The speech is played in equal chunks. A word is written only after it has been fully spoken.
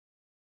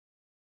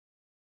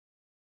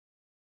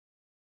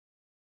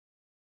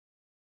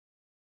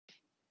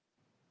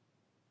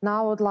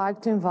Now I would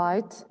like to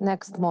invite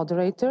next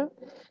moderator,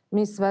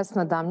 Ms.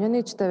 Vesna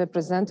Damjanic, TV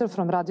presenter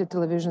from Radio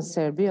Television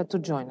Serbia, to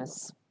join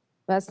us.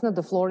 Vesna,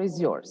 the floor is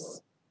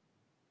yours.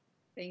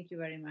 Thank you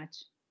very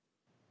much.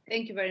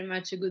 Thank you very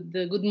much.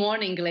 Good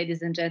morning,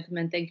 ladies and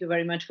gentlemen. Thank you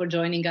very much for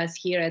joining us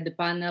here at the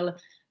panel,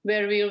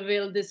 where we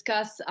will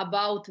discuss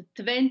about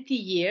 20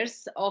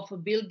 years of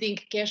building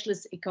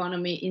cashless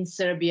economy in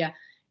Serbia.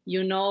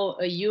 You know,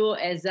 you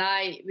as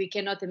we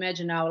cannot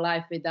imagine our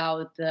life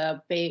without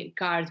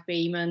card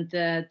payment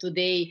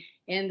today,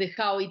 and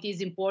how it is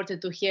important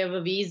to have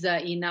a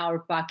visa in our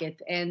pocket.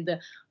 And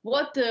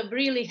what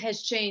really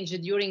has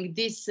changed during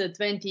these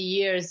 20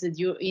 years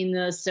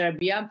in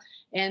Serbia,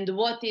 and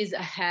what is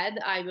ahead,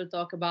 I will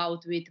talk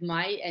about with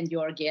my and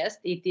your guest.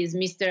 It is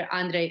Mr.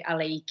 Andrei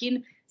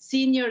Aleikin,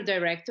 Senior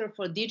Director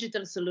for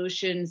Digital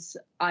Solutions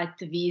at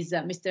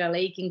Visa. Mr.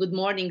 Aleikin, good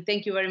morning.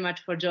 Thank you very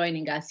much for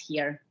joining us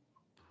here.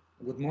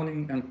 Good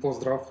morning and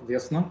pozdrav,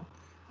 Vesna,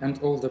 and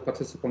all the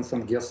participants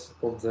and guests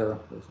of the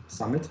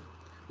summit.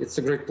 It's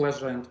a great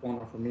pleasure and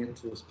honor for me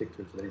to speak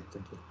to you today.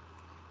 Thank you.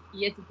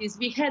 Yes, it is.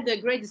 We had a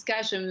great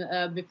discussion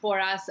before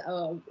us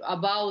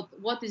about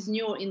what is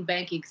new in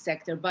banking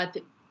sector. But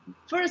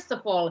first of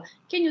all,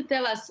 can you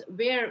tell us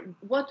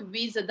what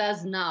Visa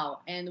does now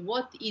and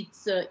what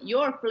is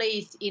your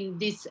place in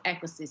this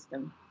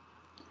ecosystem?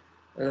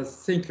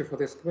 Thank you for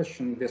this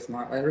question,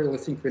 Vesna. I really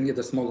think we need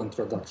a small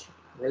introduction,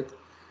 right?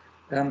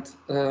 And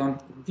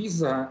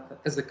Visa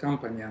as a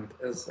company and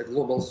as a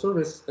global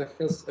service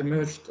has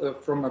emerged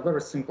from a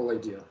very simple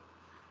idea: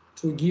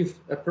 to give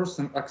a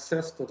person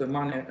access to the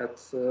money at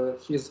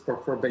his or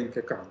her bank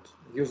account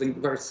using a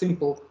very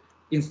simple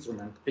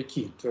instrument, a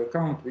key to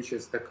account, which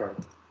is a card.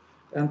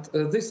 And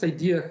this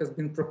idea has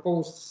been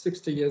proposed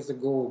 60 years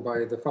ago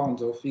by the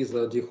founder of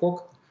Visa, D.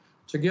 Hoc,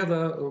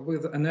 together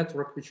with a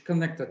network which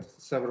connected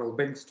several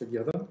banks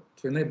together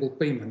to enable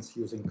payments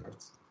using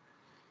cards.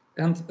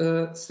 And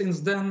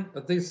since then,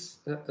 this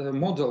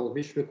model,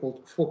 which we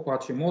call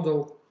four-party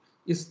model,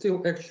 is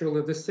still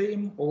actually the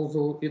same,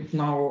 although it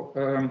now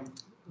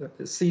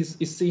is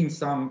seeing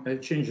some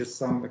changes,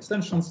 some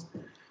extensions,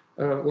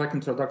 like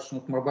introduction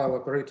of mobile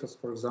operators,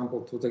 for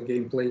example, to the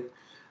gameplay.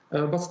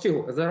 But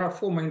still, there are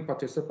four main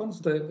participants: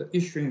 the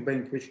issuing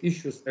bank, which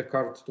issues a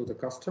card to the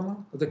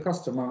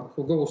customer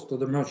who goes to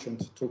the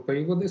merchant to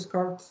pay with this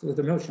card,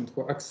 the merchant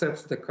who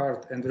accepts the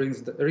card and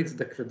reads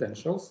the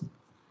credentials,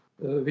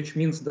 which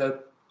means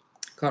that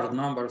card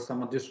number,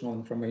 some additional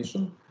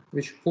information,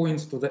 which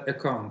points to the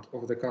account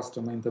of the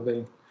customer in the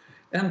bank,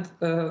 and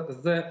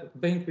the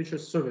bank which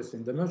is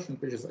servicing the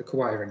merchant, which is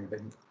acquiring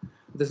bank.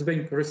 This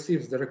bank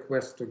receives the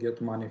request to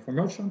get money from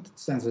merchant,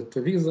 sends it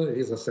to Visa,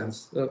 Visa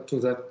sends to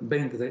the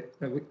bank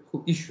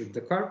who issued the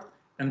card,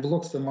 and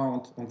blocks the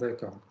amount on the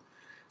account.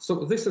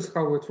 So this is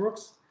how it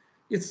works.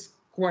 It's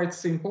quite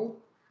simple,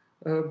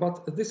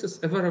 but this is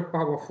a very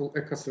powerful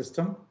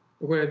ecosystem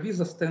where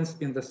Visa stands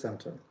in the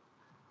center.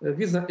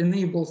 Visa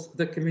enables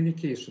the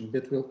communication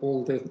between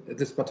all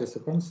these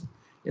participants,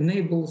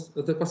 enables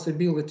the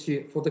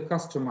possibility for the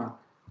customer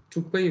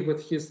to pay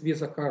with his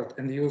Visa card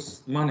and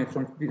use money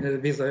from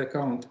Visa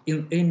account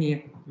in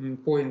any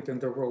point in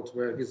the world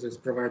where Visa is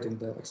providing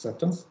the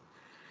acceptance.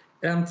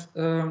 And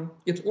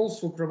it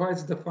also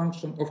provides the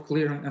function of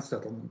clearing and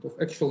settlement, of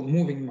actual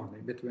moving money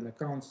between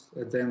accounts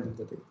at the end of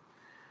the day.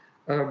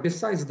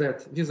 Besides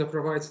that, Visa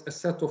provides a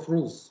set of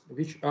rules,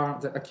 which are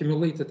the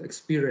accumulated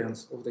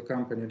experience of the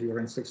company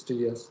during 60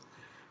 years,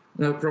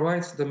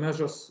 provides the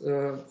measures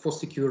for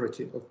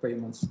security of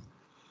payments,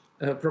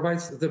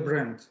 provides the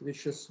brand,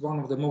 which is one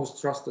of the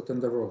most trusted in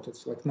the world.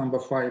 It's like number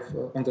 5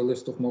 on the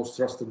list of most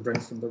trusted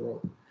brands in the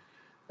world.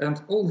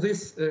 And all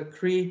this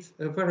creates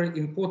a very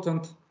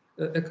important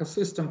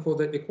ecosystem for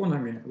the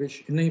economy,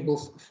 which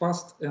enables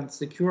fast and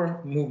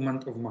secure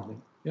movement of money.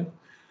 Yeah?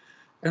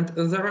 And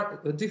there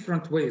are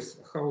different ways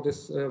how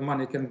this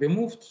money can be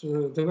moved.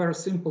 The very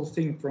simple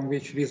thing from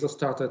which Visa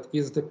started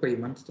is the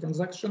payment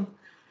transaction,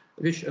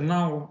 which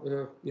now,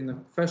 in a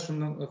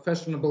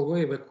fashionable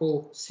way, we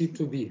call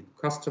C2B,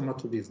 customer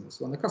to business,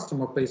 when the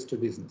customer pays to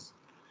business.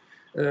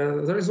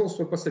 There is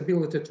also a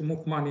possibility to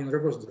move money in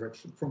reverse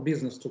direction, from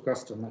business to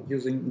customer,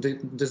 using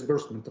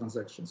disbursement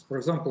transactions. For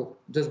example,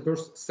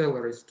 disburse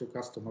salaries to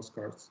customers'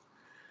 cards.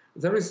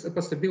 There is a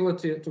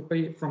possibility to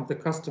pay from the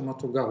customer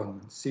to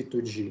government,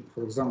 C2G,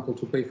 for example,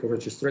 to pay for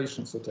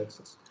registrations or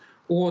taxes.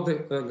 Or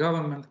the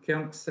government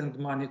can send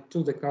money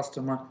to the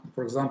customer,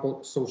 for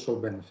example, social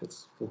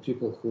benefits for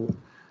people who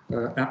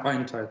are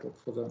entitled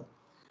for them.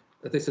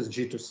 This is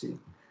G2C.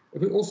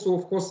 We also,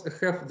 of course,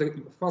 have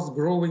the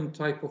fast-growing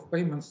type of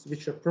payments,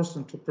 which are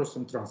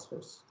person-to-person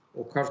transfers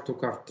or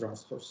card-to-card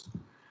transfers.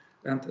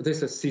 And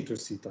this is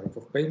C2C type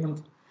of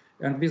payment.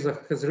 And Visa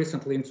has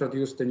recently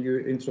introduced a new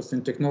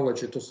interesting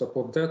technology to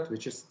support that,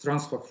 which is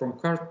transfer from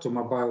card to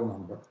mobile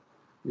number.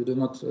 You do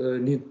not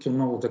need to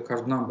know the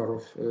card number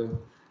of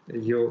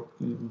your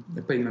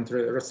payment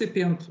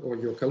recipient or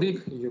your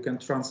colleague. You can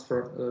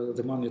transfer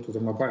the money to the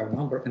mobile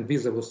number, and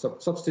Visa will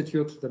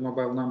substitute the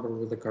mobile number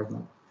with the card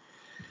number.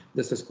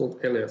 This is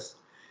called CASHLESS.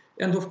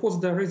 And of course,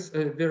 there is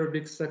a very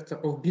big sector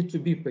of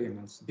B2B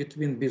payments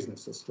between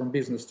businesses, from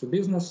business to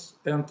business.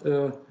 And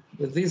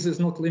this is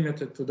not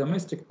limited to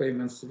domestic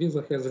payments.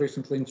 Visa has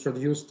recently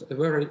introduced a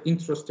very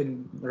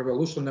interesting,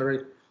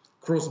 revolutionary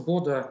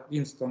cross-border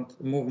instant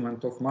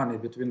movement of money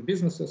between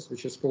businesses,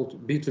 which is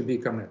called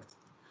B2B Connect,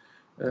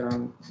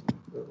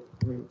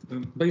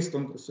 based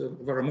on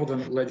very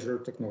modern ledger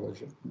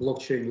technology,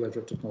 blockchain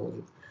ledger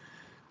technology.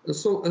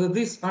 So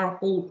these are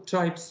all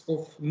types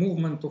of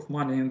movement of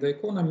money in the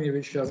economy,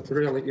 which are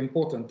really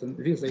important, and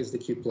Visa is the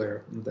key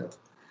player in that.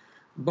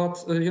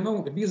 But you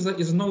know, Visa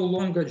is no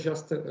longer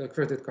just a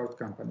credit card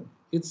company.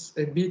 It's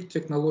a big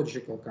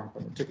technological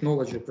company,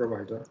 technology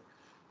provider.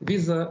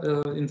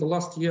 Visa, in the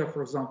last year,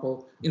 for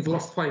example, in the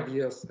last 5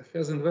 years,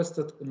 has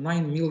invested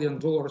 $9 million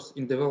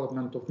in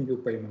development of new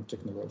payment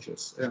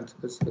technologies and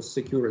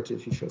security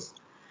features.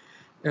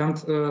 And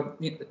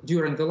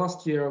during the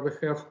last year, we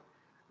have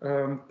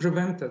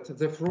prevented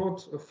the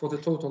fraud for the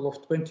total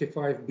of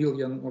 $25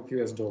 billion of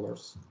US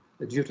dollars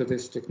due to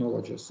these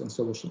technologies and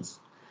solutions.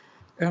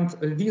 And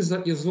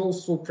Visa is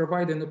also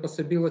providing the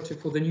possibility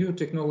for the new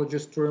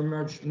technologies to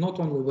emerge not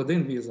only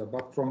within Visa,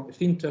 but from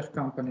fintech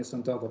companies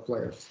and other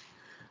players.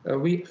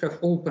 We have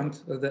opened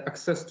the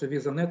access to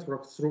Visa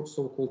network through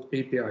so-called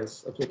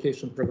APIs,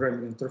 application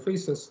programming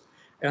interfaces,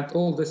 and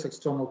all these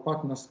external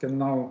partners can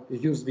now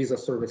use Visa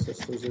services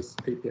through these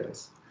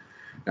APIs.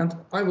 And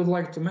I would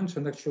like to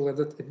mention actually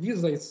that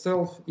Visa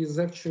itself is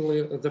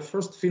actually the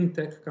first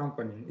fintech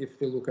company, if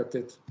we look at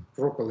it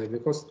properly,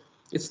 because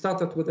it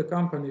started with a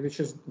company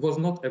which was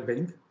not a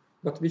bank,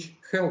 but which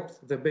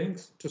helped the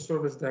banks to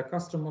service their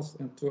customers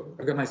and to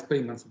organize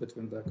payments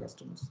between their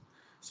customers.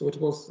 So it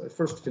was the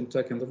first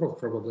fintech in the world,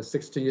 probably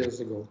 60 years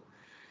ago.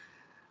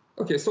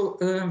 Okay, so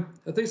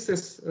this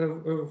is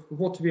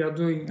what we are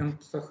doing and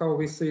how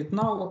we see it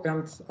now.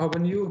 And our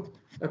new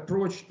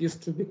approach is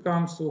to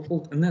become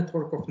so-called a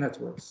network of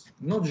networks,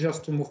 not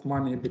just to move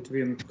money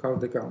between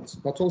card accounts,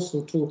 but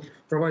also to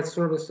provide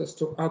services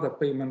to other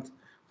payment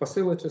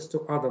facilities,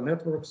 to other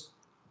networks,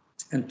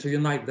 and to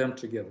unite them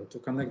together, to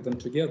connect them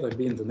together,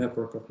 being the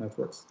network of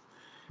networks.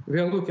 We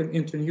are looking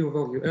into new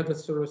value-added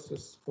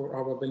services for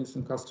our banks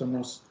and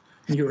customers,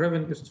 new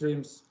revenue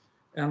streams,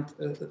 and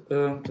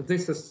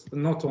this is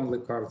not only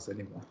cards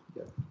anymore.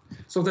 Yeah.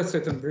 So that's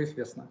it in brief,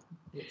 Vesna.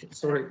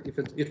 Sorry if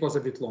it was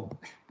a bit long.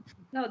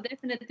 No,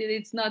 definitely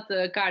it's not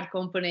a card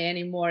company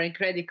anymore, a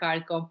credit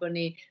card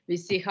company. We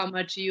see how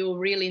much you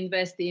really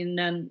invest in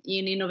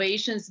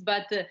innovations,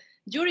 but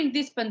during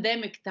these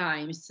pandemic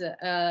times,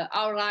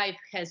 our life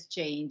has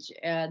changed.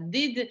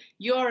 Did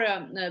your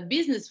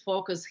business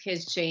focus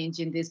has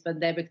changed in these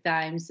pandemic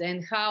times,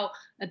 and how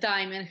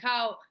does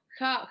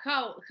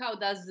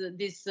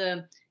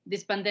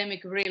this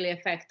pandemic really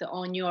affect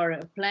on your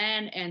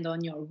plan and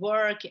on your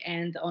work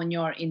and on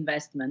your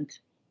investment?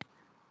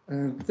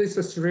 This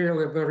is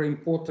really a very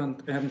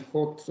important and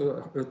hot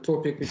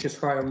topic which is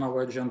high on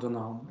our agenda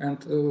now,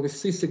 and we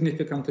see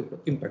significant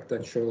impact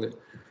actually.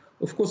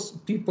 Of course,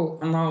 people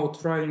are now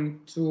trying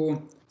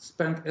to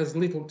spend as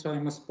little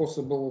time as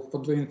possible for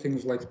doing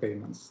things like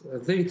payments.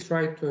 They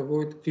try to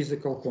avoid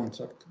physical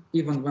contact,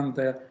 even when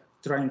they're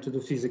trying to do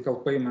physical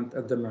payment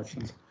at the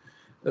merchant.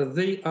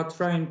 They are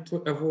trying to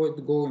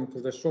avoid going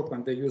to the shop,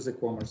 and they use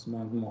e-commerce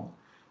more and more.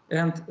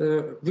 And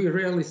we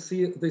really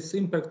see this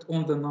impact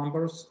on the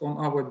numbers on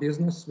our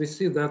business. We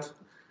see that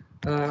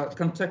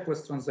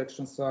contactless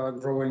transactions are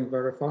growing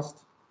very fast,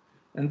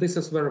 and this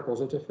is very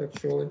positive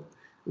actually.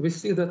 We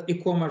see that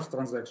e-commerce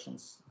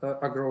transactions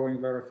are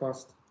growing very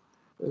fast.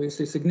 We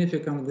see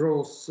significant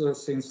growth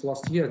since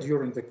last year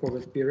during the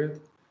COVID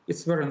period.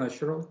 It's very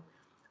natural.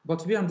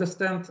 But we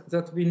understand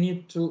that we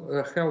need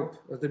to help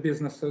the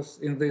businesses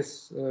in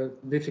this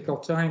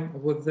difficult time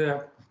with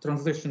their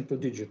transition to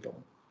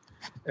digital.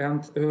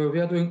 And we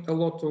are doing a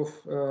lot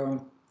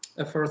of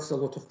efforts, a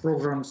lot of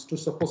programs to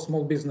support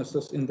small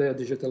businesses in their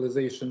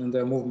digitalization and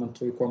their movement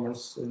to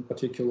e-commerce in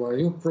particular.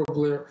 You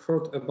probably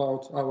heard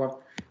about our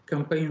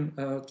campaign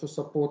to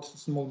support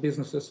small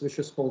businesses, which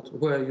is called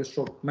Where You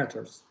Shop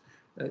Matters.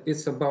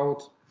 It's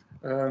about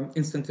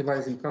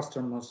incentivizing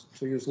customers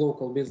to use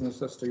local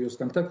businesses, to use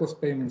contactless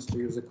payments, to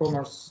use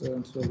e-commerce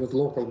and with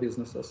local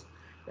businesses.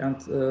 And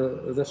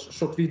the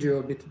short video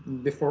a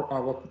bit before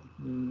our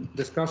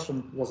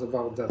discussion was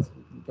about that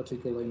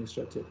particular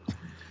initiative.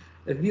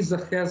 Visa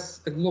has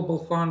a global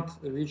fund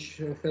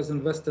which has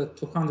invested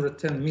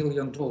 $210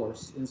 million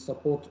in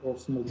support of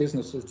small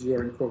businesses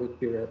during COVID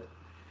period.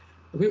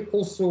 We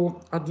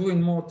also are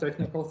doing more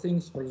technical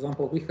things. For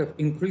example, we have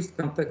increased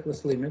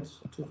contactless limits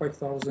to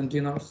 5,000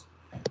 dinars,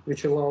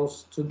 which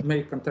allows to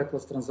make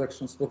contactless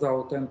transactions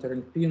without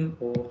entering PIN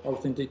or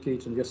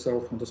authenticating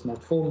yourself on the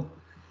smartphone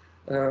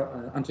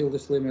until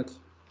this limit.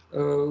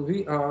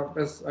 We are,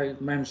 as I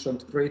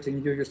mentioned,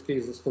 creating new use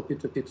cases for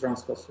P2P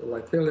transfers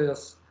like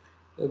alias.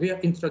 We are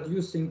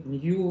introducing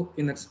new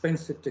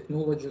inexpensive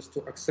technologies to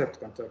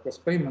accept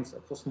contactless payments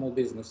for small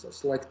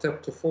businesses like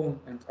tap to phone,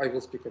 and I will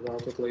speak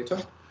about it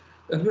later.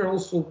 And we're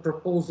also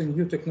proposing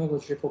new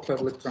technology for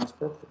public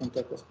transport, for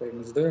contactless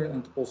payments there,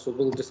 and also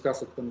we'll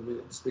discuss it when we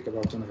speak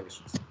about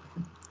innovations.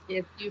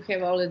 Yes, you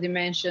have already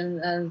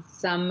mentioned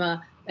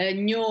some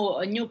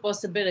new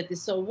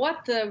possibilities. So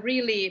what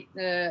really,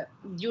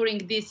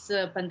 during these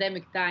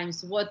pandemic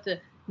times, what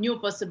new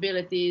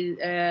possibilities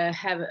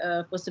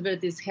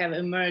have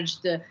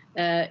emerged,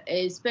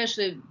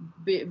 especially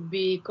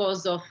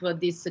because of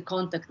this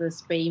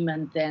contactless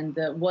payment, and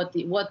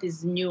what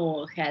is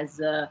new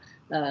has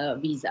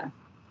Visa?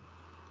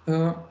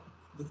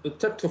 The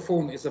tap to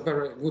phone is a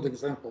very good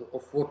example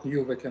of what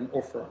new we can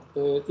offer.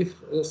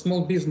 If a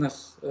small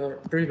business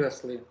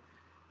previously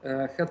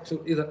had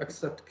to either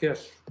accept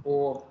cash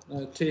or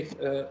take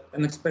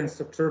an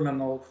expensive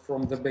terminal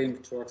from the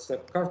bank to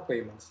accept card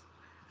payments,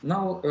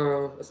 now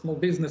a small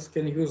business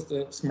can use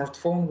the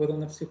smartphone with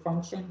an NFC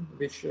function,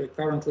 which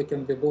currently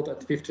can be bought at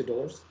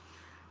 $50,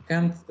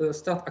 and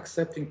start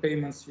accepting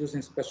payments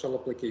using special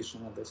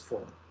application on this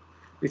phone,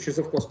 which is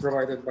of course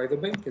provided by the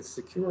bank. It's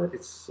secure,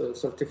 it's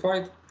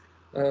certified,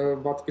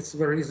 but it's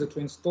very easy to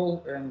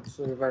install and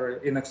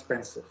very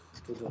inexpensive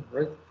to do,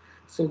 right?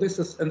 So this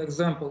is an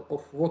example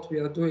of what we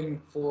are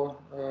doing for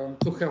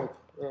to help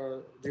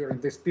during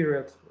this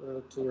period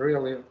to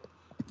really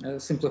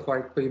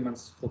simplify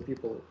payments for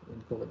people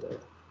in COVID era.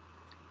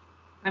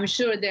 I'm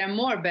sure there are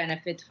more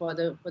benefits for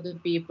the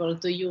people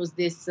to use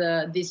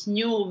this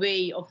new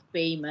way of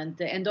payment,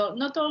 and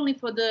not only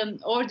for the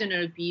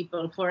ordinary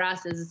people, for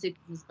us as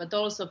citizens, but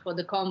also for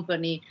the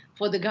company,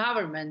 for the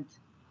government.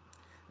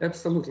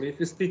 Absolutely. If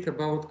we speak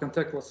about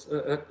contactless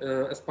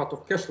as part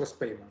of cashless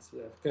payments,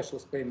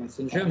 cashless payments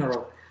in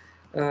general,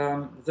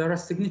 there are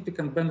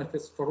significant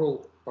benefits for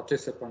all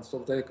participants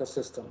of the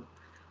ecosystem.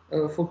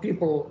 For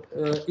people,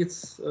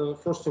 it's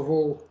first of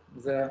all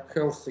their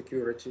health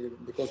security,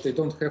 because they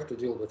don't have to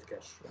deal with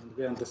cash, and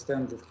we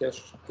understand that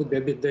cash could be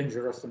a bit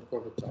dangerous in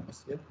COVID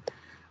times.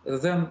 Yeah?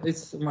 Then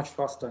it's much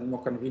faster and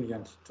more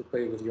convenient to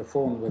pay with your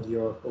phone, with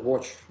your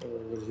watch,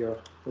 with your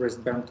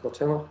wristband,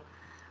 whatever,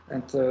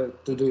 and to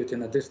do it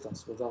in a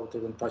distance without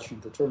even touching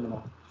the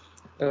terminal.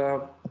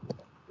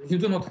 You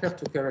do not have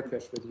to carry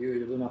cash with you.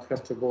 You do not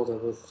have to bother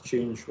with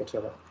change,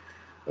 whatever.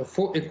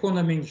 For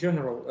economy in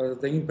general,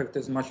 the impact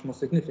is much more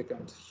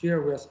significant.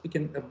 Here we are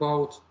speaking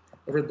about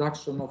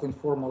reduction of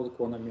informal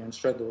economy and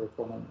shadow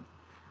economy,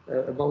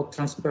 about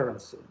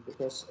transparency,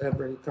 because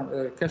every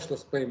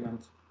cashless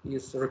payment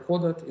is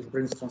recorded, it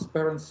brings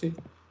transparency.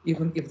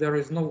 Even if there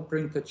is no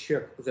printed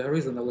check, there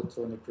is an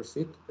electronic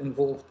receipt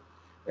involved,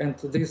 and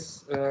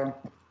these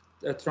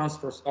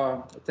transfers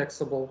are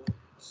taxable.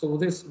 So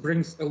this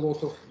brings a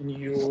lot of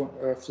new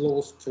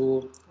flows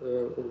to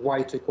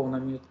white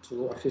economy,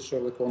 to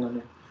official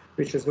economy,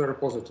 which is very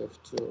positive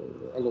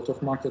to a lot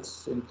of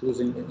markets,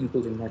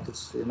 including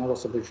markets in our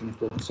sub-region,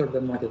 including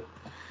Serbian market.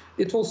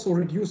 It also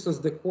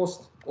reduces the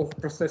cost of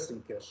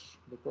processing cash,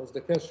 because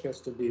the cash has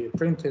to be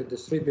printed,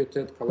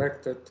 distributed,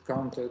 collected,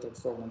 counted, and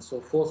so on and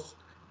so forth.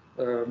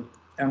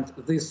 And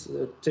this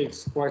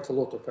takes quite a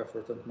lot of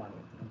effort and money,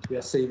 and we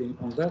are saving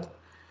on that.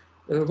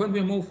 When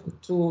we move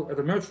to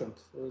the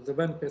merchant, the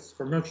benefits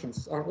for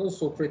merchants are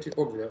also pretty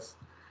obvious.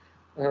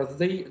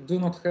 They do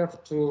not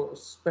have to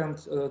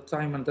spend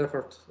time and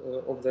effort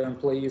of their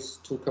employees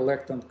to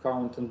collect and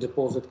count and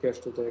deposit cash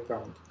to the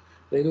account.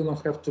 They do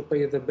not have to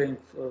pay the bank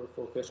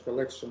for cash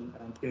collection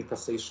and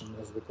incassation,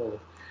 as we call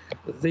it.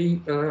 They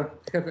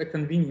have a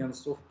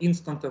convenience of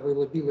instant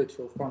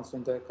availability of funds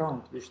on the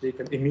account, which they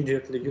can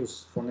immediately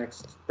use for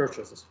next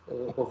purchases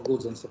of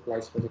goods and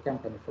supplies for the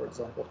company, for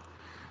example.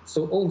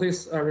 So all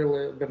these are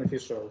really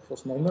beneficial for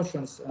small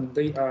merchants, and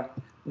they are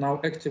now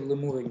actively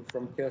moving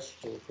from cash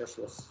to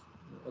cashless,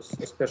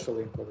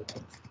 especially in COVID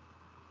times.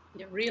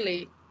 Yeah,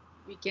 really,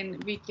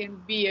 we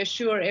can be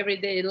assured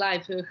everyday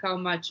life how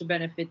much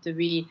benefit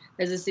we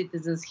as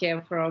citizens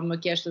have from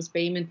cashless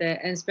payment,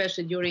 and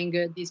especially during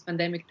these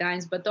pandemic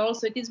times. But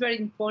also, it is very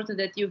important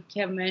that you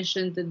have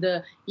mentioned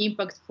the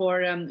impact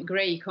for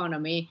gray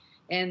economy.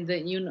 And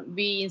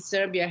we in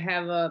Serbia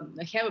have a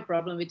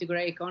problem with the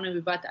gray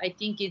economy, but I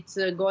think it's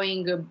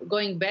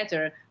going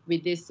better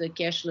with this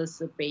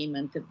cashless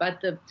payment.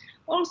 But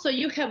also,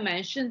 you have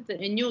mentioned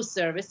new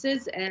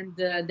services and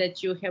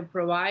that you have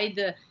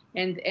provided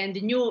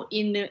and new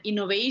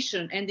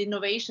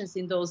innovations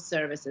in those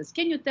services.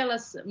 Can you tell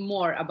us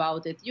more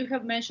about it? You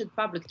have mentioned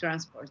public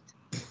transport.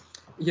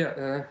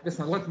 Yeah,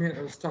 Vesna, let me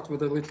start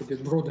with a little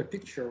bit broader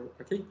picture,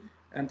 okay?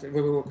 And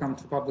we will come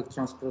to public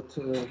transport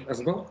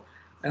as well.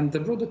 And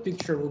the broader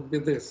picture would be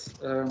this.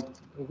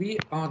 We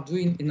are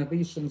doing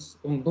innovations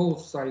on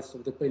both sides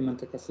of the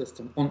payment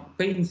ecosystem, on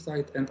paying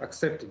side and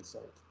accepting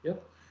side. Yeah?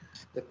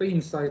 The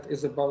paying side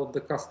is about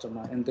the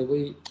customer and the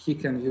way he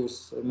can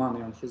use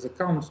money on his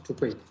account to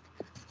pay.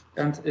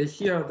 And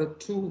here the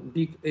two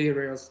big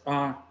areas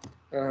are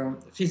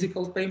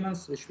physical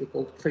payments, which we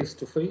call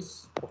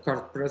face-to-face or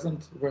card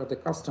present, where the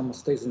customer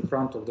stays in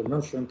front of the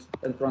merchant,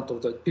 in front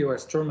of the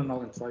POS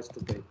terminal and tries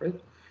to pay, right?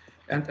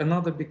 And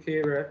another big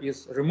area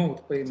is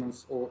remote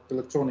payments or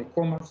electronic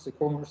commerce,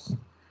 e-commerce.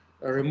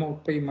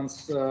 Remote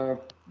payments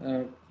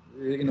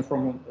in the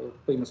form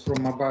of payments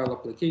from mobile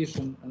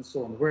application and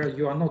so on, where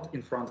you are not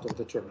in front of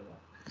the terminal.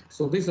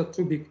 So these are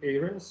two big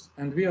areas,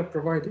 and we are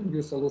providing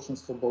new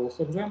solutions for both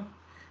of them.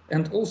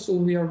 And also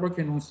we are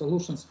working on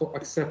solutions for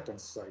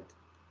acceptance side,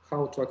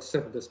 how to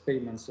accept these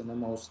payments in the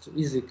most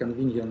easy,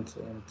 convenient,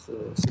 and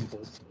simple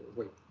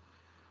way.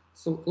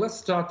 So let's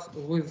start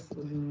with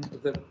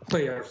the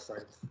payer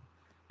side.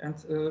 And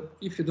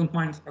if you don't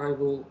mind, I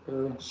will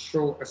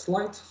show a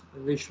slide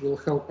which will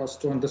help us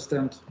to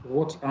understand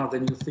what are the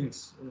new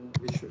things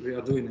which we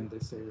are doing in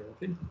this area.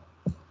 Okay,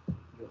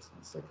 just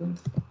 1 second.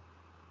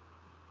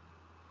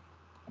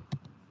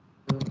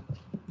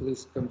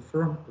 Please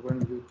confirm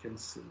when you can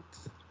see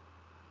it.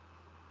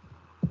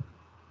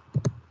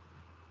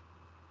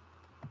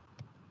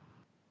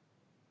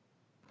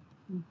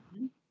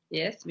 Mm-hmm.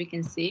 Yes, we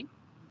can see.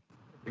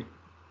 Okay.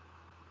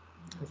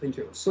 Thank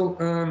you. So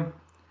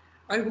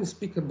I will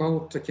speak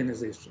about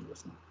tokenization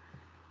just now.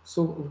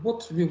 So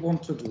what we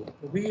want to do,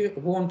 we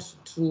want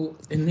to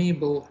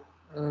enable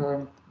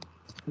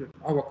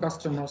our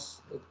customers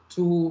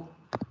to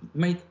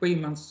make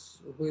payments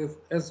with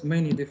as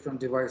many different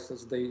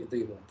devices they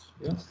want.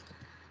 Yeah?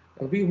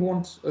 We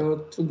want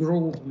to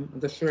grow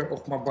the share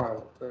of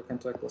mobile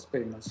contactless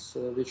payments,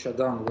 which are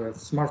done with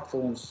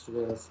smartphones,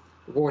 with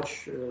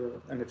watch,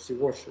 NFC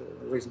watch,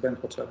 wristband,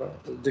 whatever,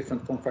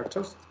 different form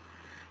factors.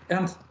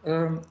 And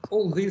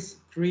all this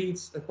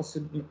creates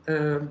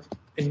a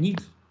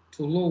need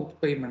to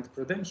load payment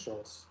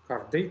credentials,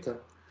 card data,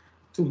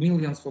 to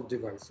millions of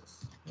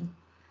devices.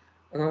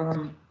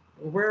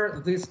 Where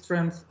this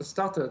trend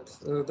started,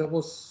 there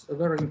was a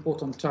very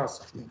important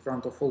task in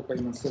front of all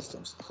payment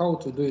systems, how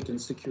to do it in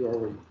secure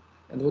way.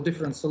 And the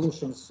different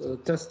solutions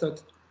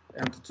tested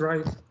and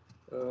tried,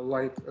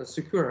 like a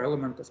secure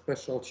element, a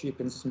special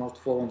chip in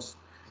smartphones,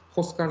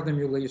 host card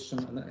emulation,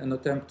 an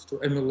attempt to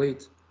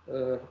emulate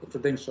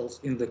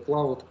credentials in the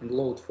cloud and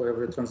load for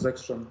every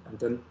transaction and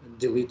then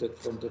delete it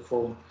from the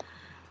phone.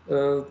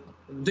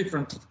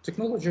 Different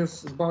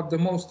technologies, but the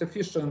most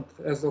efficient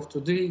as of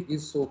today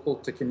is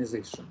so-called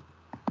tokenization.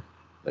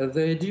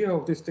 The idea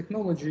of this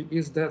technology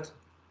is that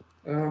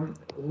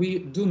we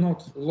do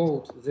not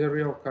load the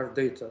real card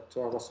data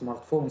to our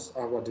smartphones,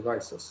 our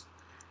devices.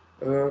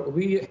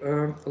 We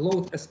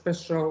load a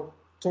special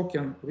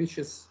token which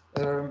is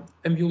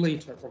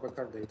emulator of a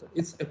card data.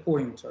 It's a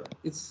pointer.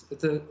 It's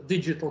the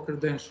digital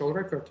credential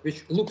record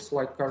which looks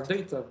like card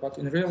data, but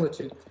in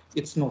reality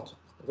it's not.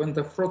 When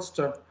the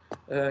fraudster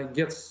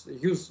gets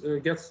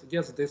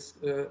this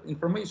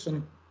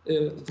information,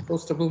 the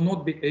fraudster will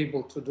not be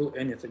able to do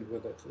anything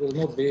with it. Will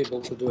not be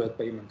able to do a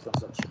payment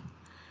transaction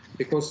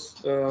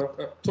because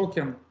a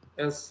token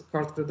as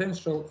card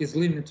credential is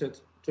limited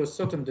to a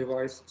certain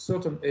device,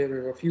 certain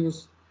area of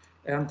use,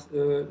 and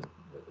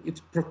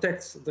it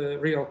protects the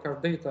real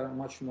card data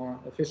much more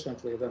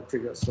efficiently than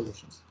previous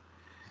solutions.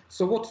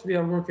 So what we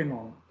are working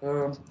on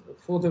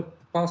for the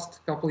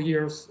past couple of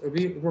years,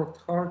 we worked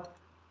hard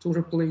to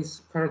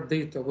replace card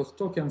data with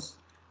tokens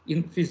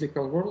in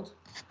physical world,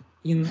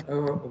 in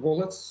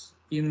wallets,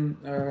 in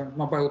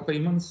mobile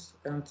payments,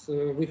 and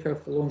we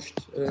have launched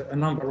a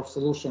number of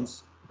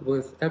solutions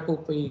with Apple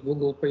Pay,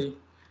 Google Pay,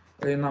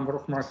 a number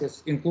of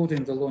markets,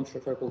 including the launch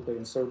of Apple Pay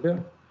in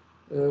Serbia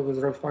with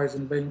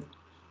Raiffeisen Bank.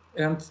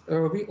 And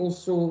we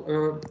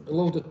also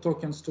loaded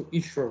tokens to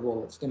issuer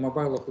wallets, the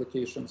mobile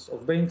applications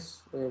of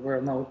banks,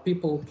 where now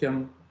people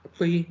can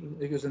pay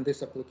using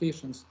these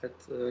applications at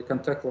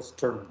contactless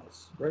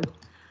terminals, right?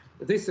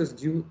 This is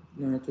due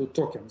to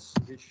tokens,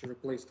 which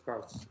replaced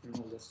cards in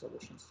all the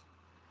solutions.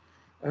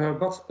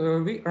 But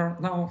we are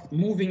now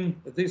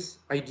moving this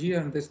idea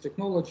and this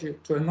technology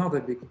to another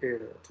big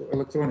area, to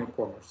electronic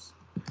commerce.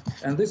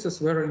 And this is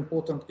very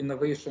important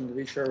innovation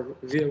which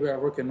we are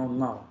working on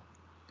now.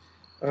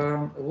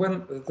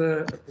 When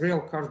the real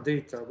card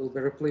data will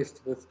be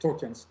replaced with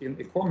tokens in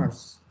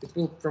e-commerce, it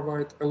will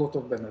provide a lot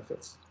of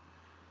benefits.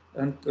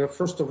 And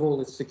first of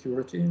all, it's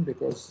security,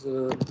 because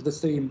the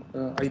same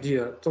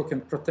idea,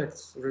 token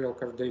protects real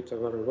card data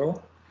very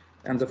well,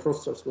 and the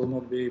fraudsters will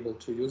not be able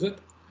to use it.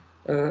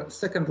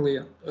 Secondly,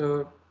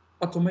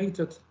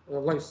 automated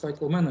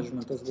lifecycle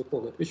management, as we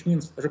call it, which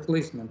means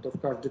replacement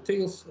of card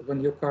details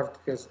when your card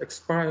has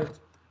expired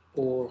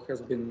or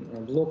has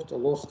been blocked or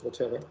lost,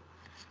 whatever.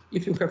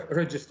 If you have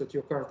registered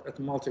your card at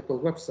multiple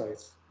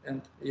websites,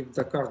 and if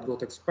the card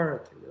got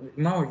expired,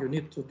 now you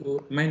need to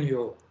do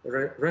manual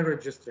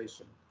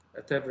re-registration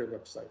at every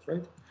website,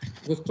 right?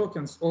 With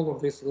tokens, all of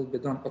this will be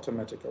done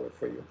automatically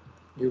for you.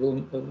 You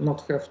will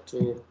not have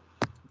to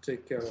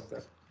take care of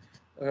that.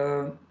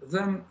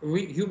 Then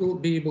you will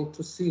be able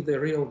to see the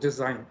real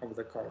design of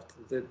the card,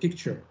 the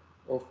picture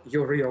of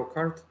your real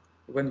card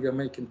when you're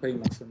making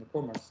payments in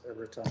e-commerce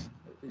every time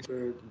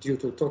due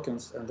to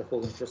tokens and the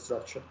whole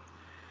infrastructure.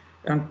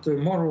 And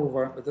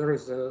moreover, there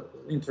is an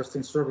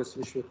interesting service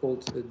which we call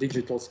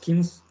digital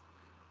skins,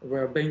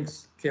 where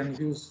banks can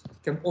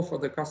offer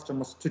the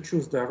customers to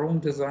choose their own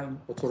design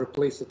or to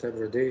replace it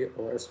every day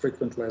or as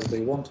frequently as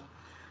they want.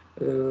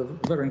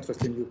 Very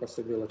interesting new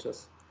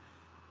possibilities.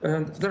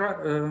 And there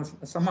are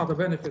some other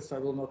benefits. I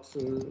will not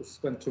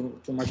spend too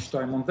much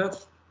time on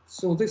that.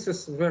 So this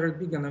is a very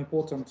big and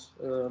important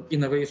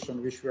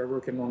innovation which we are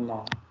working on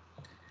now.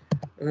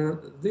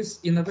 This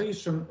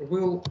innovation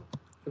will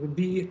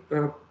be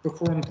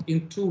performed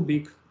in two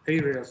big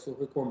areas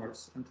of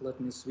e-commerce. And let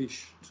me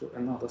switch to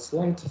another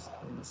slide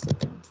in a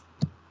second.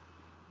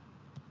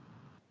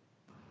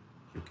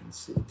 You can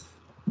see it.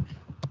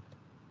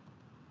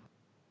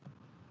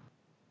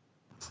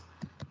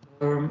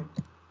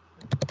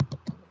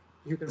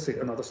 You can see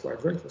another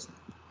slide, right?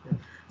 Yeah.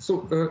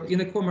 So in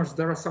e-commerce,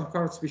 there are some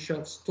cards which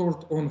are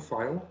stored on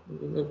file,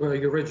 where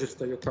you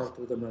register your card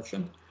with the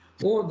merchant,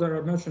 or there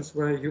are merchants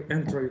where you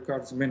enter your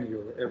cards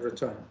manually every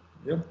time.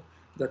 Yeah,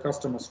 the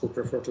customers who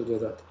prefer to do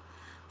that.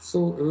 So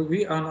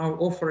we are now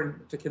offering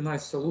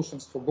tokenized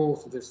solutions for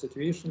both of these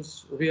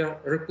situations. We are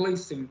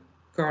replacing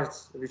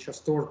cards which are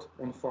stored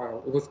on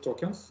file with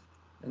tokens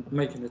and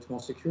making it more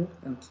secure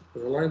and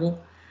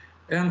reliable.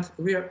 And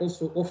we are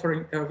also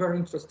offering a very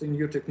interesting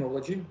new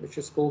technology, which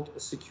is called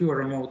secure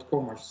remote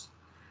commerce.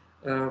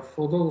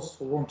 For those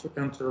who want to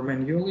enter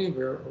manually,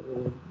 we're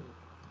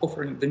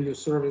offering the new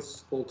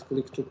service called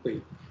Click to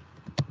Pay.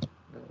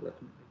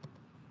 Let me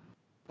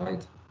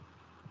slide.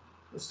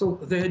 So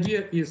the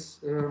idea is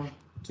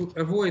to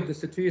avoid the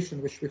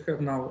situation which we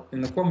have now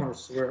in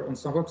e-commerce, where on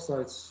some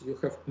websites you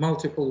have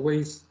multiple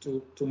ways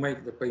to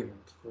make the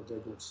payment for the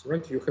goods,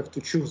 right? You have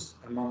to choose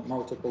among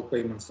multiple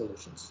payment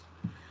solutions.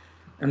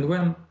 And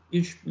when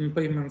each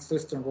payment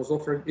system was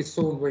offering its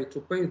own way to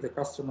pay, the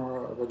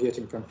customer were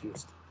getting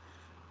confused.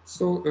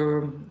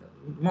 So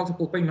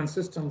multiple payment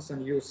systems,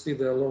 and you see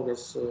the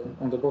logos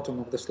on the bottom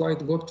of the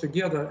slide, got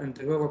together and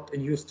developed a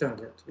new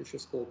standard, which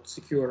is called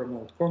Secure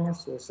Remote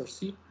Commerce, or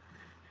SRC,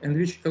 and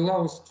which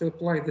allows to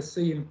apply the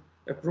same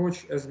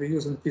approach as we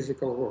use in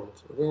physical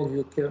world,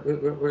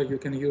 where you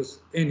can use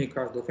any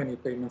card of any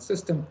payment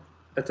system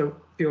at a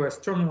POS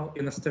terminal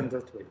in a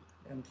standard way,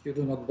 and you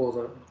do not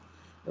bother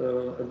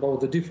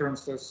about the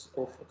differences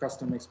of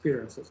customer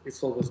experiences.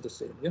 It's always the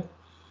same, yeah?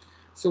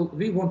 So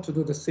we want to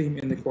do the same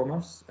in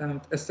e-commerce,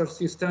 and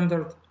SRC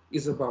standard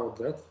is about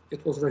that.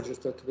 It was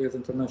registered with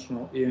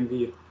International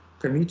EMV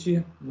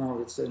Committee. Now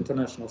it's an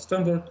international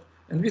standard,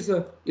 and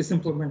Visa is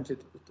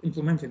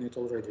implementing it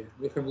already.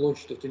 We have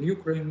launched it in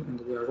Ukraine, and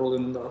we are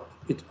rolling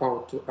it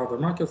out to other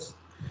markets.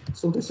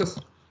 So this is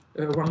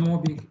one more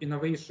big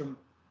innovation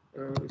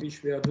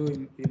which we are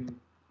doing in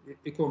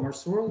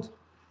e-commerce world.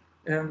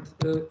 And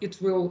it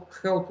will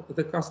help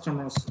the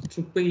customers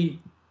to pay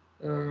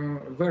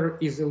very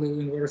easily,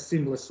 in a very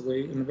seamless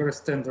way, in a very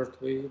standard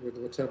way, with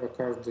whatever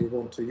card they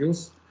want to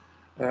use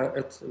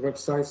at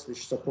websites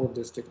which support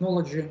this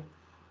technology.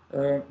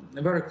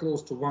 Very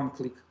close to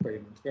one-click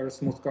payment, very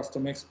smooth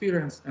customer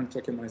experience, and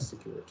tokenized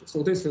security.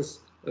 So this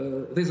is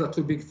these are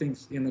two big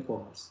things in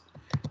e-commerce.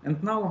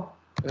 And now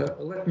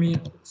let me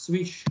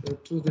switch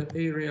to the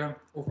area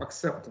of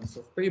acceptance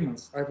of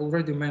payments. I've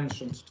already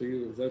mentioned to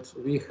you that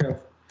we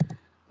have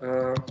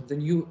the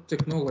new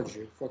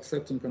technology for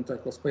accepting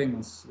contactless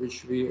payments,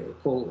 which we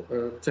call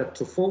tap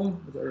to phone.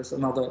 There is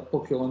another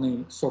popular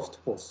name,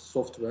 SoftPOS,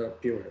 software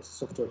POS,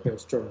 software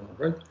POS terminal,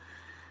 right?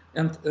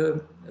 And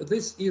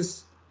this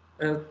is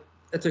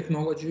a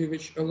technology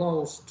which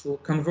allows to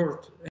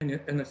convert any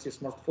NFC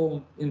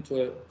smartphone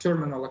into a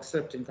terminal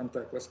accepting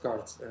contactless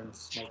cards and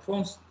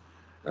smartphones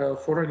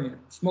for any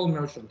small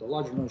merchant or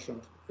large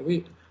merchant.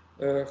 We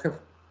have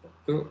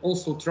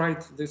also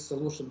tried this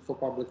solution for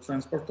public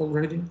transport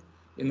already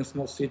in a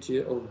small city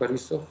of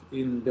Borisov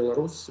in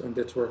Belarus, and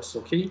it works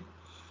okay.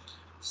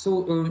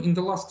 So in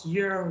the last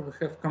year, we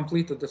have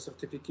completed the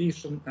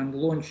certification and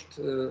launched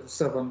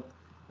 7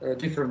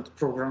 different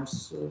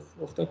programs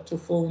of tap to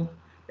phone.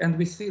 And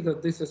we see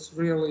that this is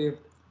really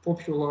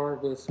popular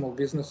with small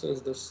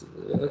businesses. This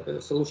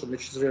solution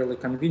which is really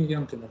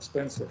convenient,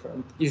 inexpensive,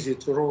 and easy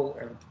to roll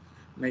and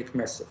make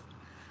massive.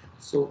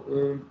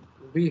 So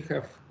we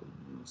have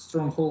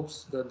strong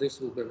hopes that this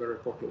will be a very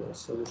popular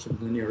solution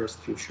in the nearest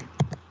future,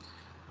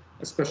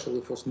 especially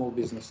for small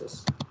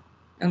businesses.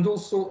 And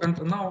also, and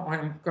now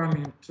I'm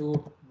coming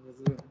to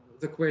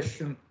the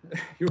question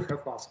you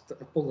have asked.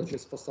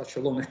 Apologies for such a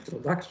long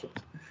introduction.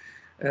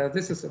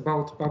 This is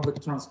about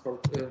public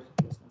transport.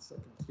 Just 1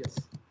 second, yes.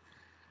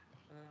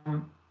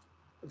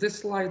 This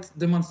slide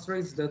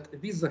demonstrates that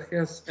Visa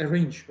has a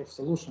range of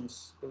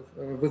solutions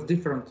with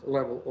different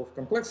level of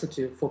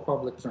complexity for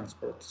public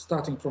transport,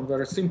 starting from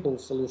very simple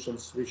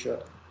solutions which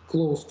are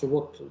close to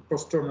what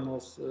POS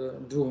terminals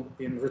do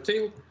in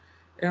retail,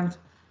 and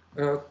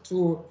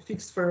to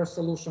fixed fare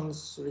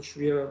solutions which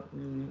we are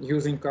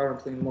using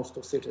currently in most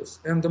of cities,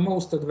 and the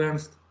most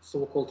advanced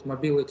so-called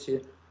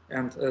mobility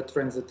and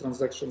transit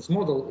transactions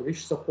model,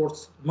 which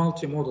supports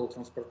multimodal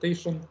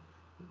transportation.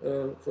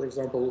 For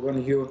example,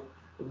 when you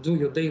do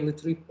your daily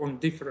trip on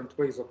different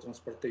ways of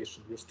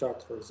transportation, you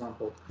start, for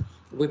example,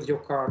 with your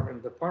car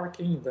and the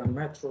parking, then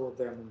metro,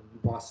 then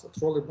bus or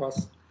trolley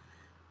bus.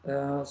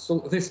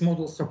 So this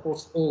model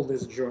supports all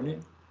this journey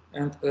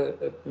and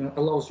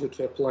allows you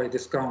to apply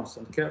discounts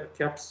and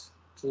caps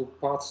to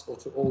parts or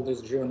to all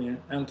this journey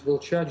and will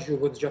charge you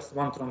with just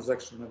one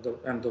transaction at the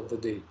end of the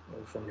day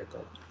from your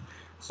card.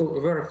 So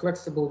very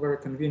flexible, very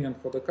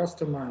convenient for the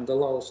customer, and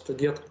allows to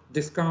get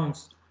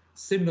discounts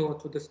similar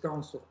to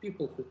discounts of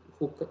people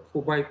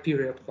who buy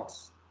period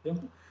pass. Yeah?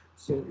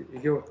 So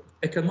your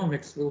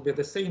economics will be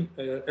the same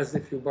as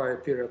if you buy a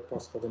period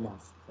pass for the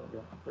month,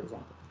 for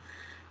example.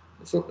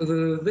 So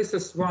this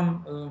is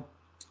one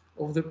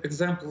of the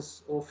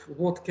examples of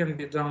what can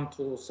be done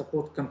to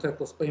support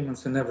contactless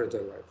payments in everyday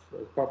life.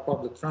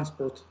 Public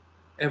transport,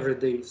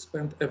 everyday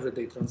spend,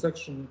 everyday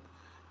transaction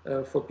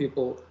for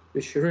people,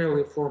 which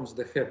really forms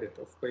the habit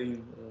of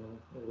paying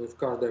with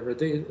card every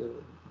day,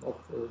 of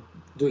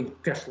doing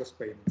cashless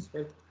payments,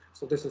 right?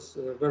 So this is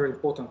very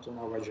important on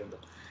our agenda.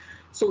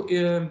 So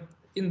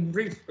in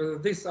brief,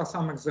 these are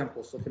some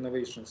examples of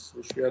innovations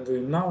which we are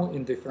doing now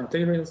in different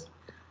areas.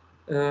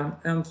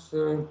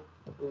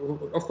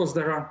 Of course,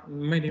 there are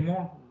many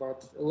more,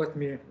 but let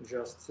me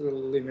just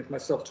limit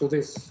myself to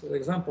these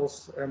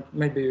examples, and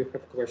maybe you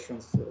have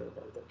questions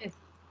about that.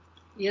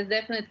 Yes,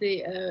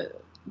 definitely.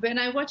 When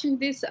I'm watching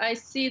this, I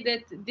see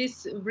that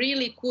this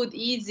really could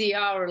easy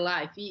our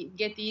life,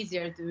 get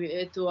easier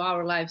to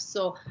our life.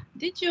 So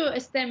did you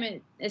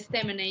estimate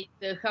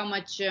how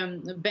much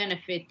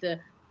benefit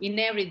in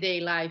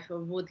everyday life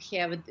would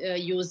have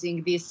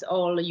using this,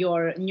 all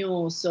your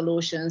new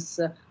solutions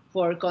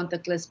for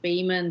contactless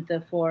payment,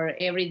 for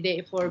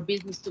everyday, for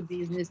business to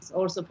business,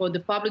 also for the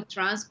public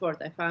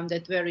transport? I found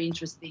that very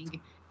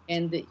interesting.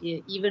 And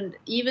even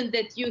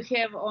that you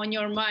have on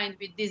your mind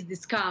with this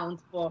discount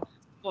for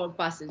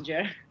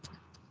passenger.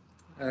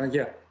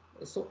 Yeah,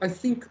 so I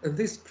think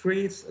this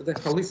creates the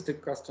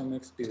holistic customer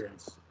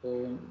experience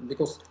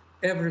because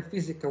every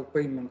physical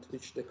payment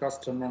which the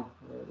customer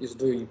is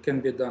doing can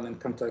be done in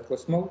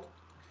contactless mode,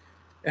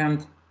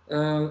 and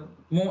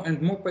more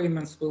and more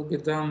payments will be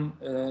done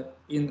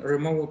in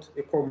remote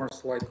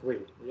e-commerce-like way,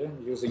 yeah?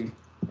 Using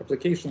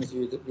applications,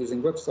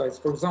 using websites.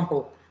 For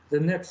example, the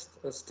next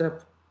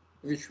step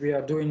which we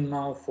are doing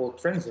now for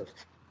transit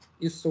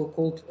is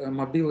so-called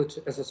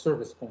mobility as a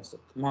service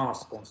concept,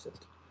 MaaS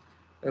concept,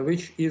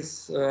 which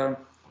is a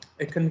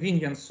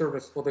convenient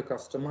service for the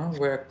customer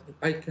where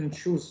I can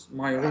choose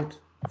my route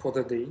for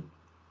the day,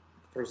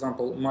 for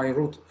example, my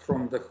route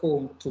from the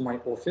home to my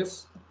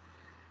office,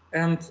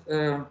 and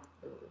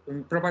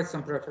provide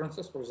some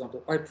preferences. For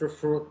example, I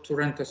prefer to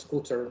rent a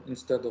scooter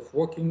instead of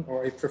walking,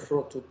 or I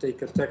prefer to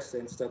take a taxi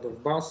instead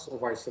of bus, or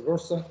vice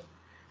versa.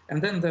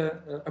 And then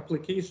the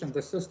application,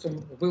 the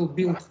system will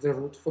build the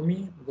route for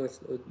me with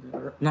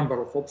a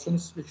number of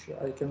options which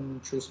I can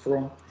choose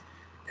from.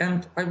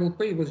 And I will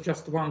pay with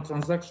just one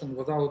transaction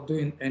without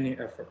doing any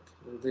effort.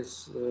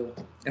 This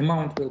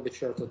amount will be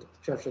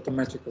charged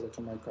automatically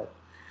to my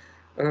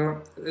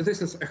card.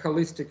 This is a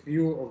holistic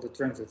view of the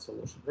transit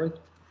solution, right?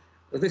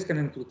 This can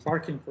include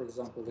parking, for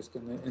example. This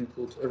can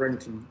include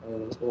renting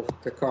of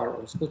a car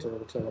or scooter or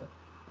whatever,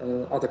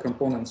 other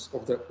components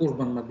of the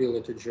urban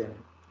mobility journey.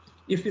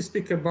 If we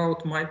speak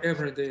about my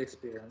everyday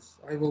experience,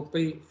 I will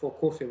pay for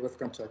coffee with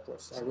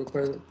contactless. I will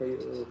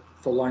pay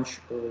for lunch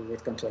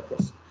with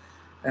contactless.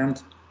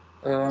 And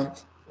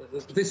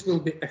this will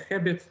be a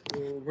habit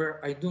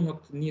where I do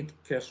not need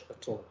cash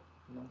at all.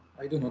 You know?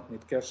 I do not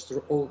need cash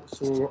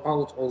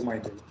throughout all my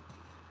day.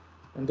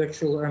 And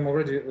actually, I'm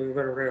already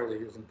very rarely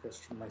using cash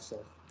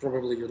myself.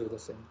 Probably you do the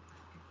same.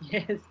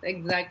 Yes,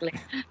 exactly.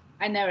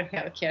 I never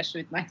have cash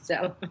with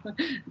myself.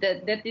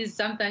 that is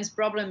sometimes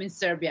problem in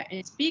Serbia.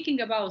 And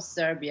speaking about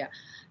Serbia,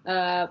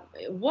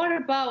 what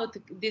about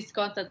this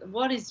content?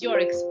 What is your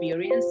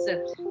experience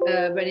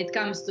when it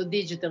comes to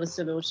digital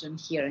solution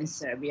here in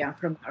Serbia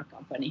from our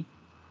company?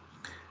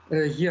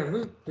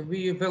 Yeah,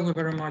 we value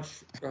very much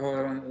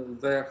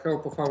the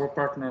help of our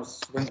partners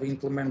when we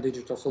implement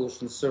digital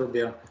solutions in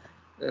Serbia.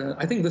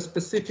 I think the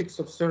specifics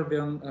of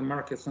Serbian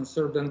markets and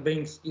Serbian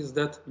banks is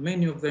that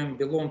many of them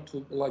belong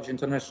to large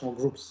international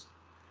groups.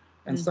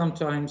 And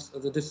sometimes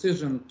the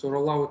decision to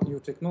roll out new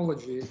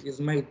technology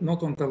is made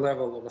not on the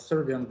level of a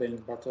Serbian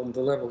bank, but on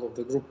the level of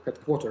the group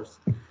headquarters,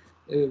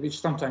 which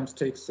sometimes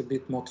takes a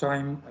bit more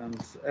time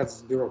and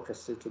adds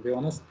bureaucracy, to be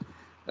honest.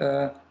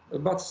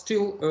 But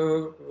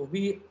still,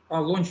 we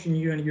are launching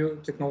new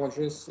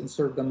technologies in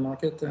Serbian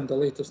market, and the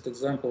latest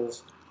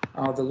examples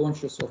are the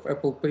launches of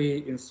Apple Pay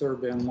in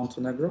Serbia and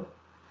Montenegro,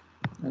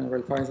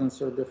 Raiffeisen in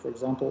Serbia, for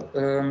example.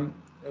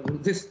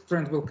 This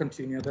trend will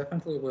continue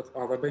definitely with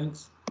other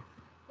banks.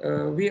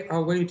 We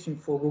are waiting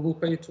for Google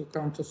Pay to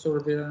come to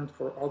Serbia and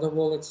for other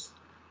wallets.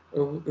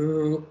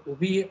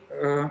 We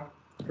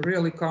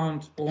really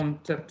count on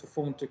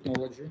tap-to-phone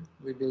technology.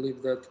 We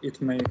believe that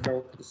it may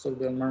help the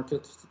Serbian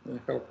market,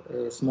 help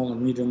small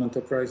and medium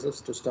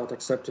enterprises to start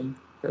accepting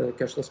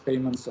cashless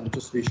payments and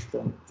to switch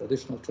from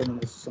traditional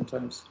terminals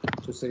sometimes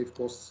to save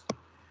costs.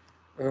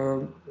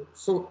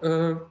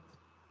 So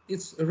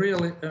it's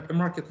really a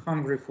market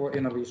hungry for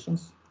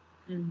innovations.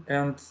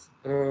 And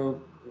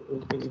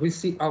we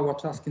see our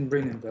task in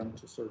bringing them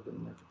to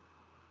Serbian market,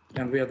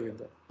 and we are doing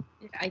that.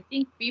 I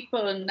think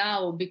people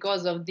now,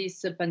 because of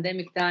this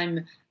pandemic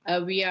time,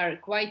 we are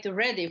quite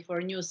ready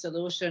for new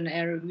solution,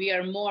 and we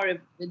are more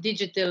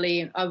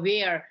digitally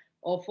aware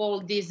of all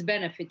these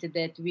benefits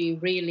that we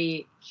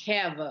really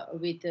have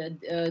with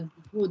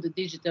good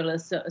digital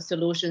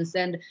solutions.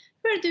 And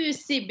where do you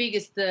see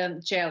biggest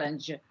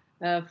challenge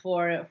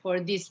for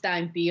this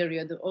time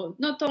period,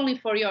 not only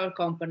for your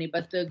company,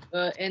 but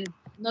and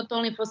not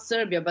only for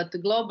Serbia, but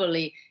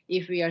globally,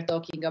 if we are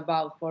talking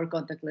about for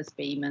contactless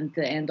payment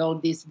and all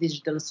this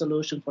digital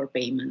solution for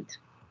payment?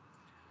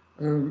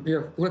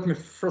 Yeah, let me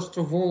first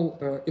of all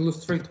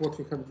illustrate what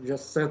you have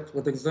just said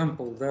with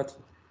example that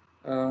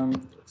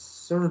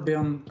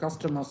Serbian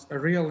customers are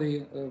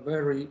really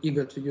very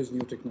eager to use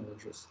new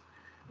technologies.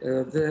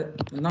 The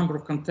number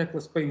of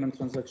contactless payment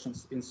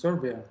transactions in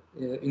Serbia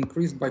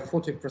increased by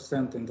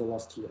 40% in the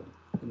last year,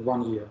 in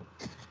 1 year.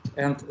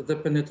 And the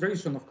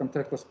penetration of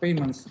contactless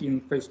payments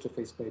in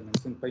face-to-face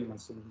payments,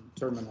 in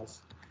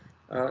terminals,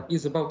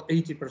 is about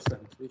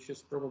 80%, which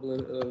is probably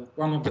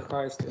one of the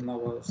highest in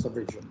our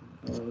sub-region.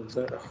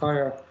 The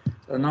higher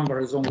number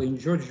is only in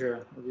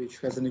Georgia, which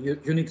has a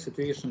unique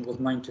situation with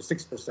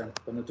 96%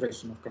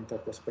 penetration of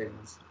contactless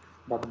payments.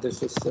 But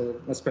this is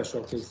a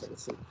special case, I would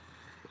say.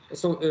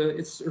 So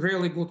it's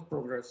really good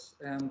progress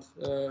and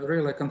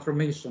really a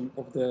confirmation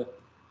of the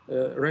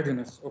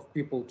readiness of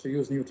people to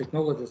use new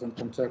technologies and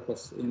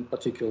contactless in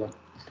particular.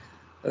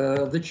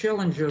 The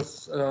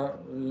challenges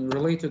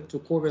related to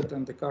COVID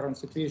and the current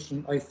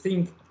situation, I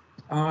think,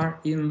 are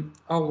in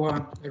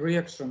our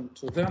reaction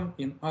to them,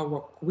 in our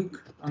quick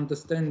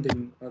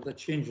understanding that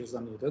changes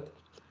are needed,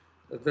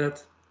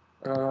 that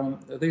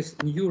this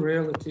new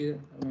reality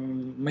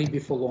may be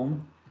for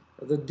long.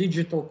 The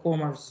digital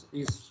commerce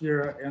is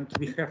here and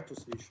we have to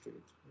switch to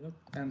it. Yep.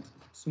 And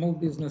small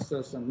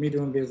businesses and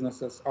medium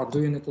businesses are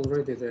doing it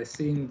already. They're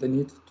seeing the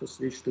need to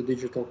switch to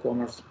digital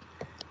commerce.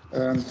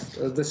 And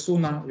the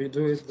sooner we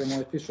do it, the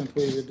more efficient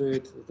way we do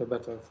it, the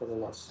better for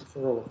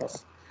all of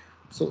us.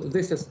 So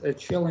this is a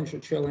challenge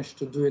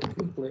to do it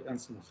quickly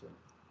and smoothly.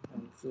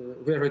 And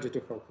we're ready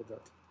to help with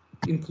that,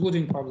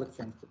 including public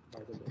transport, by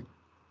the way.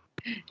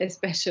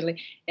 Especially.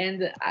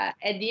 And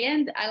at the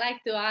end, I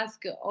like to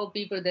ask all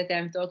people that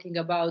I'm talking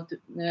about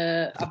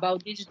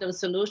digital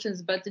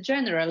solutions, but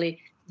generally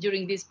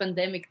during this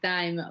pandemic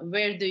time,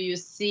 where do you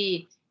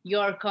see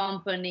your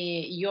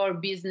company, your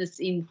business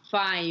in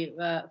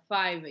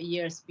 5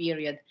 years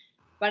period?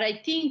 But I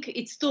think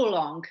it's too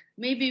long.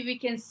 Maybe we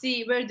can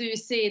see, where do you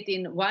see it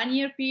in 1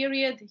 year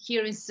period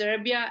here in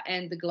Serbia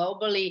and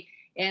globally,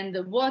 and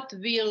what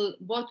we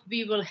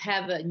will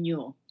have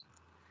new?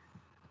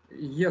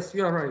 Yes,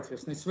 you are right,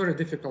 Vesna. It's very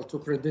difficult to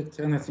predict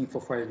anything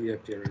for 5-year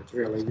period,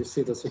 really. You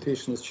see the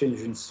situation is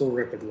changing so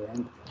rapidly,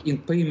 and in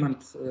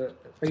payments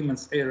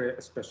area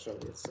especially,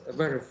 it's a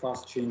very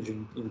fast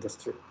changing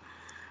industry.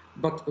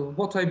 But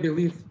what I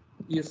believe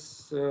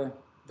is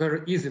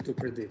very easy to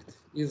predict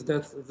is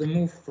that the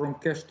move from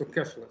cash to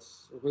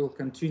cashless will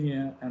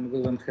continue and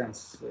will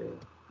enhance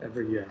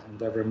every year and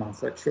every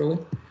month, actually.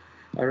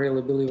 I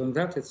really believe in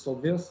that, it's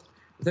obvious.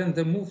 Then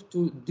the move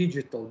to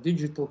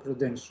digital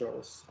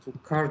credentials, to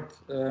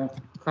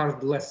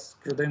cardless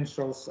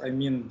credentials, I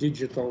mean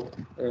digital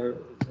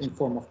in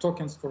form of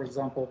tokens, for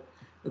example.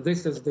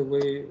 This is the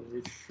way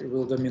which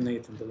will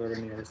dominate in the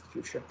very nearest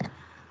future.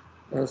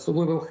 So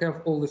we will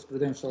have all these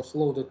credentials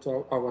loaded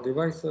to our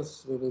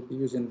devices, we will be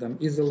using them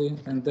easily,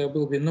 and there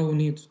will be no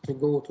need to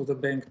go to the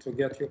bank to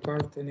get your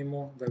card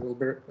anymore. There will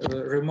be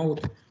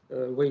remote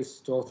ways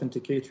to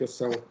authenticate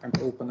yourself and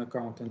open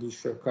account and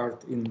issue a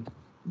card in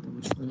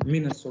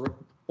minutes or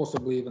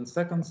possibly even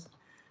seconds.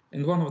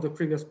 In one of the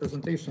previous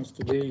presentations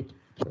today,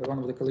 one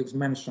of the colleagues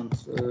mentioned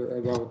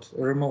about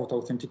remote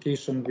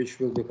authentication, which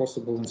will be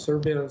possible in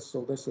Serbia.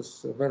 So this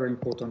is a very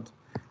important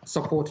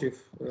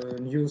supportive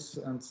news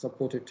and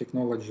supportive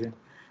technology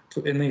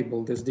to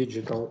enable this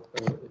digital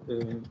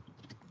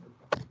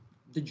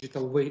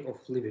way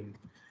of living.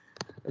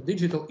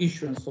 Digital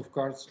issuance of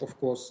cards, of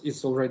course,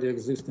 is already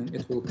existing.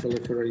 It will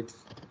proliferate.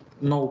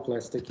 No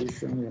plastic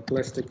issuing.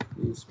 Plastic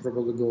is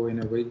probably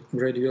going away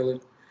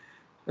gradually.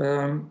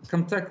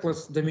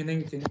 Contactless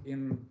dominating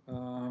in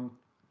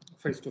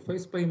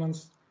face-to-face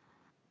payments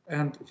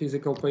and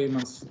physical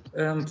payments,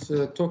 and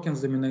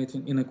tokens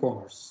dominating in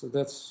e-commerce. So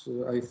that's,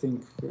 I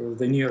think,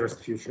 the nearest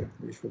future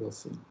which we will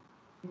see.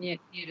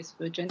 Nearest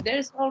future. And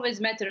there's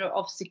always matter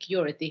of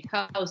security.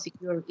 How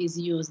secure is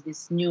used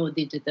this new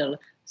digital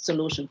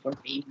solution for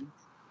payment?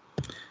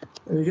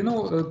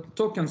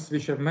 Tokens,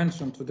 which I've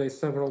mentioned today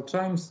several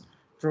times,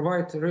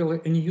 provide really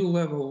a new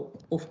level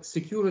of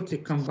security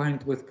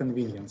combined with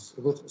convenience,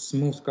 with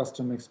smooth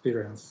customer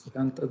experience.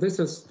 And this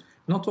is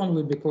not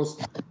only because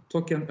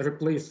token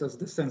replaces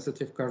the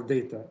sensitive card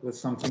data with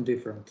something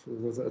different,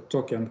 with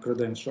token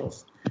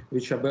credentials,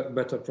 which are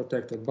better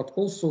protected, but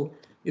also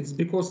it's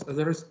because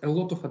there is a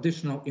lot of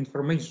additional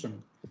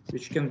information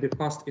which can be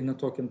passed in a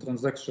token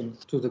transaction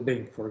to the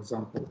bank, for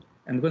example.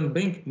 And when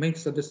bank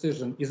makes a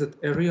decision, is it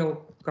a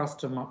real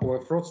customer or a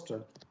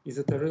fraudster? Is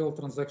it a real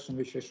transaction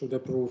which I should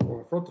approve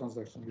or a fraud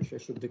transaction which I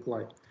should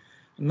decline?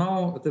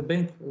 Now the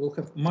bank will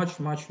have much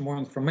more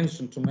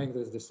information to make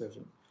this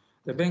decision.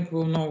 The bank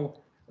will know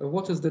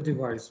what is the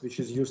device which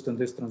is used in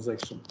this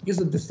transaction? Is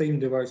it the same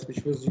device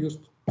which was used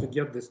to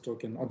get this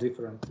token or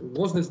different?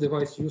 Was this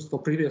device used for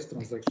previous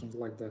transactions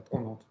like that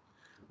or not?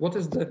 What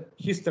is the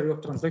history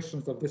of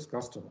transactions of this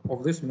customer,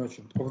 of this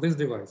merchant, of this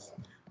device?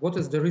 What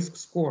is the risk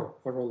score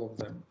for all of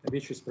them,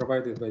 which is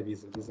provided by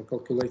Visa? Visa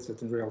calculates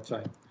it in real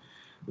time.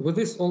 With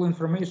this all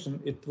information,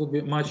 it will be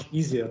much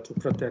easier to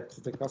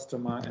protect the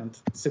customer and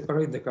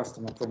separate the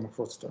customer from a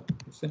fraudster.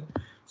 You see?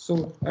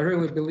 So I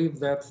really believe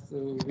that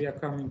we are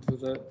coming to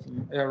the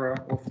era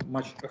of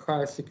much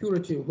higher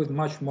security with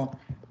much more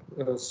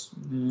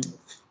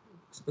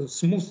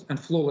smooth and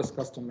flawless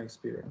customer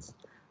experience.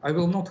 I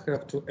will not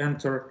have to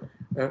enter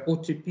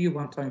OTP,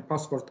 one-time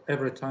password,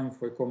 every time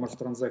for a commerce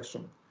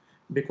transaction,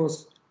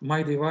 because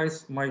my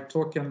device, my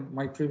token,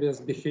 my previous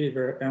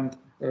behavior, and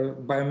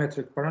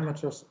biometric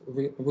parameters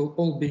will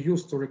all be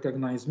used to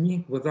recognize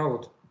me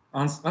without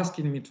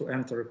asking me to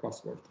enter a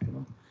password. You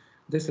know?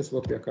 This is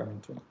what we are coming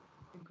to.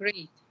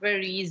 Great,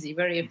 very easy,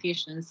 very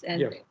efficient.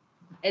 And yeah.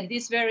 At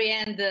this very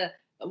end,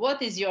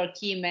 what is your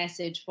key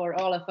message for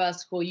all of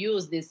us who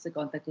use this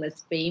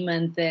contactless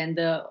payment, and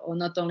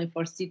not only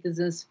for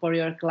citizens, for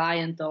your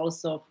client,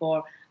 also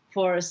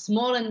for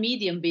small and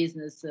medium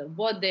business,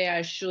 what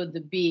they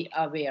should be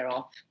aware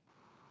of?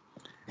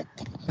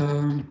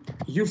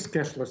 Use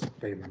cashless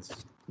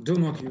payments. Do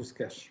not use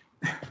cash.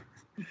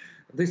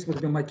 This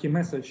would be my key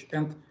message.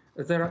 And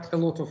there are a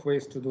lot of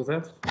ways to do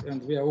that,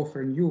 and we are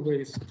offering new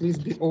ways. Please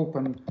be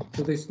open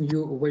to these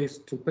new ways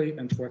to pay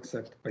and to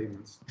accept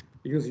payments.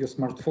 Use your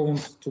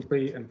smartphones to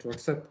pay and to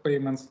accept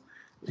payments.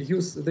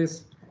 Use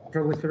these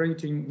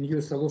proliferating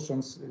new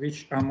solutions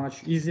which are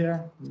much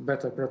easier,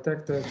 better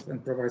protected,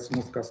 and provide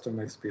smooth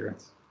customer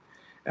experience.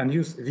 And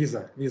use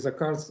Visa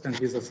cards and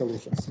Visa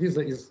solutions.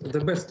 Visa is the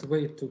best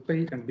way to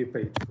pay and be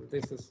paid.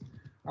 This is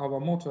our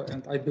motto,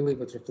 and I believe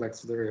it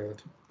reflects the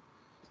reality.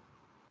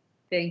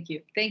 Thank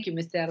you,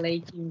 Mr.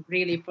 Aleikin,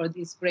 really, for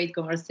this great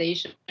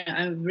conversation.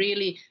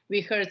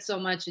 We heard so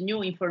much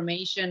new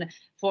information,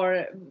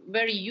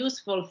 very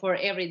useful for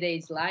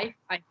everyday's life.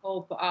 I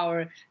hope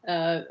our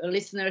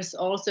listeners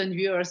also and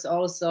viewers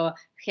also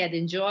had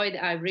enjoyed.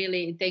 I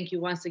really thank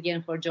you once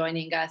again for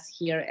joining us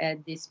here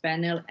at this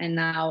panel. And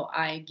now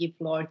I give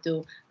floor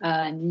to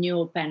a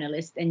new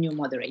panelist and new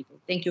moderator.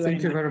 Thank you very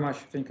much. Thank you very much.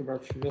 Thank you very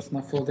much,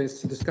 Vesna, for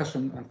this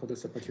discussion and for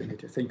this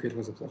opportunity. Thank you. It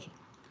was a pleasure.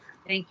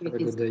 Thank you. Have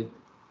a good day.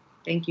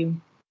 Thank you.